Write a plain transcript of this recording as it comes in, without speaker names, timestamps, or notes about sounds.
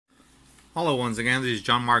Hello once again, this is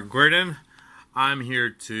John Mark Gordon. I'm here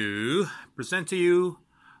to present to you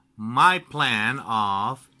my plan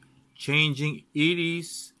of changing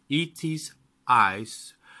E.T.'s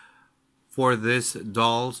eyes for this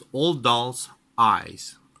old doll's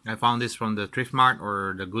eyes. I found this from the Thrift Mart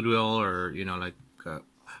or the Goodwill, or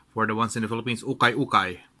for the ones in the Philippines, ukay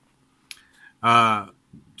ukay.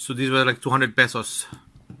 So these were like 200 pesos,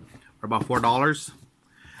 or about $4.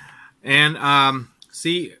 And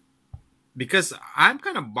see, because I'm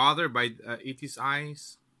kind of bothered by E.T.'s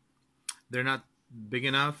eyes. They're not big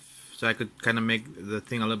enough, so I could kind of make the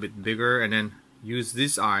thing a little bit bigger and then use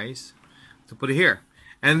these eyes to put it here.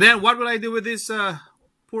 And then what will I do with this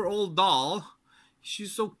poor old doll?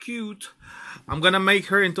 She's so cute. I'm gonna make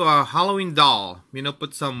her into a Halloween doll. You know,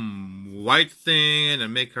 put some white thing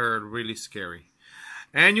and make her really scary.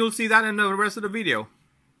 And you'll see that in the rest of the video.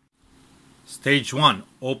 Stage 1,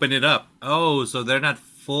 open it up. Oh, so they're not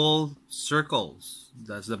full circles.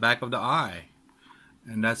 That's the back of the eye.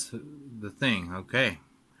 And that's the thing, okay.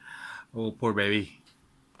 Oh, poor baby.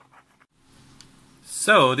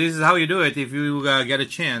 So, this is how you do it if you get a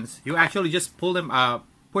chance. You actually just pull them out,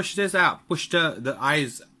 push this out, push the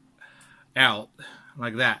eyes out,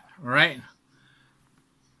 like that, alright?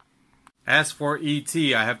 As for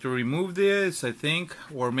E.T., I have to remove this, I think,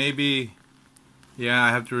 or maybe, yeah, I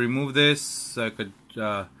have to remove this. So I could,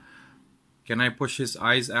 can I push his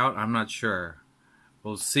eyes out? I'm not sure.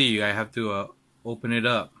 We'll see. I have to open it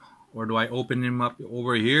up. Or do I open him up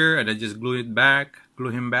over here and then just glue him back?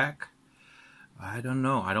 I don't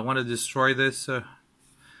know. I don't want to destroy this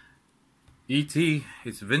E.T.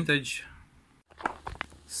 It's vintage.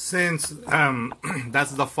 Since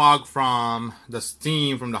that's the fog from the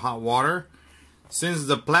steam from the hot water. Since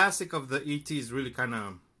the plastic of the E.T. is really kind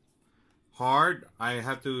of hard, I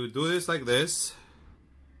have to do this like this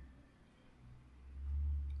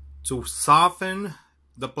to soften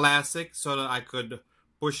the plastic so that I could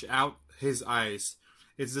push out his eyes.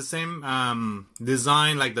 It's the same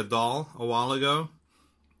design like the doll a while ago,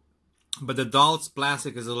 but the doll's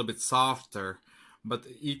plastic is a little bit softer, but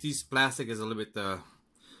E.T.'s plastic is a little bit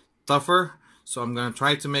tougher. So I'm gonna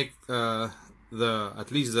try to make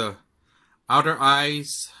at least the outer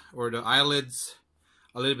eyes or the eyelids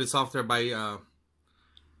a little bit softer by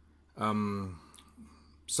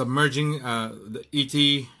submerging the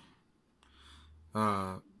E.T.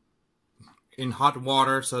 In hot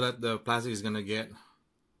water so that the plastic is gonna get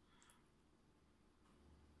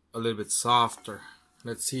a little bit softer.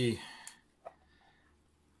 Let's see.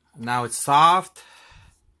 Now it's soft.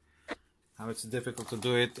 Now it's difficult to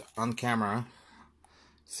do it on camera.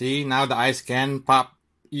 See, now the eyes can pop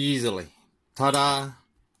easily. Ta-da!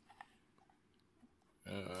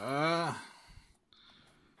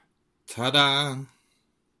 Ta-da!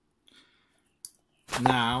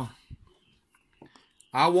 Now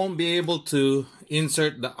I won't be able to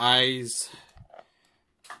insert the eyes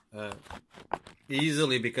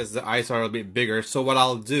easily because the eyes are a bit bigger. So what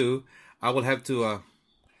I'll do, I will have to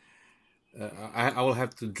I will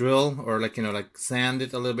have to drill, or like sand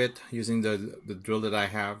it a little bit using the drill that I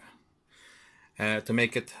have to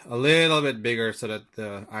make it a little bit bigger so that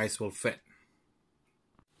the eyes will fit.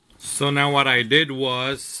 So now what I did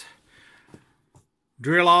was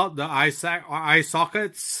drill out the eye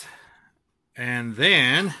sockets, and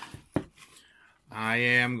then I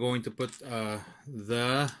am going to put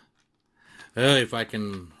if I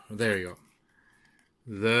can, there you go,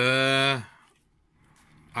 the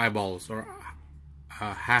eyeballs, or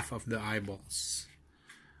half of the eyeballs,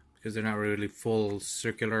 because they're not really full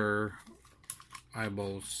circular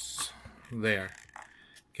eyeballs there.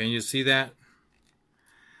 Can you see that?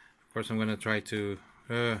 Of course I'm gonna try to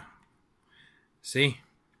see.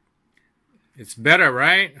 It's better,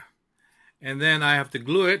 right? And then I have to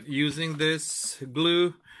glue it using this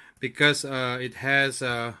glue because it has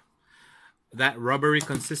that rubbery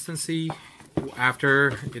consistency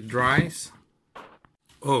after it dries.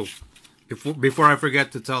 Oh, before I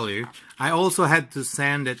forget to tell you, I also had to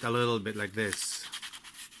sand it a little bit like this.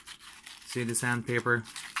 See the sandpaper?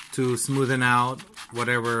 To smoothen out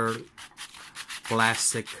whatever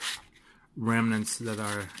plastic remnants that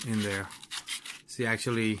are in there. See,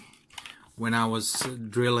 actually, when I was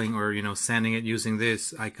drilling or sanding it using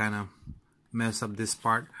this, I kind of messed up this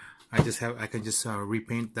part. I can just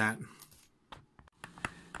repaint that.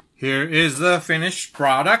 Here is the finished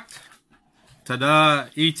product. Ta-da!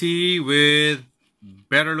 E.T. with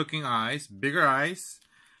better looking eyes, bigger eyes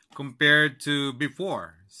compared to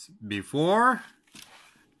before. Before,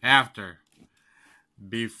 after.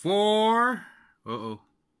 Before,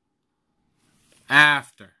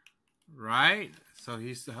 after. Right? So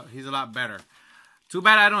he's a lot better. Too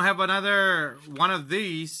bad I don't have another one of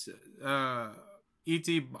these ET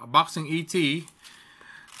Boxing ET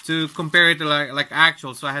to compare it to like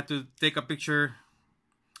actual. So I had to take a picture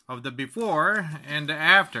of the before and the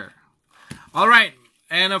after. All right,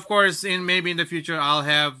 and of course, maybe in the future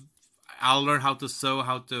I'll learn how to sew,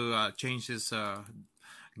 how to change this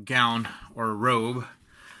gown or robe.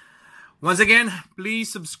 Once again, please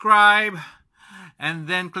subscribe and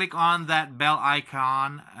then click on that bell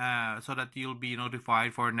icon so that you'll be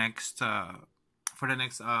notified for the next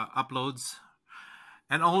uploads.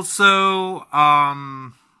 And also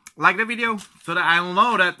like the video so that I'll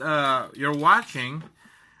know that you're watching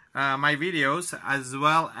my videos, as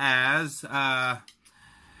well as at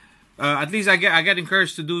least I get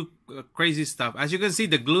encouraged to do crazy stuff. As you can see,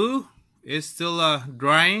 the glue is still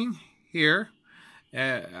drying here.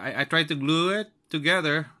 I tried to glue it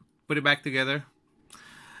together, put it back together,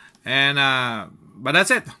 and but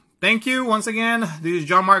that's it. Thank you once again. This is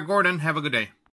John Mark Gordon. Have a good day.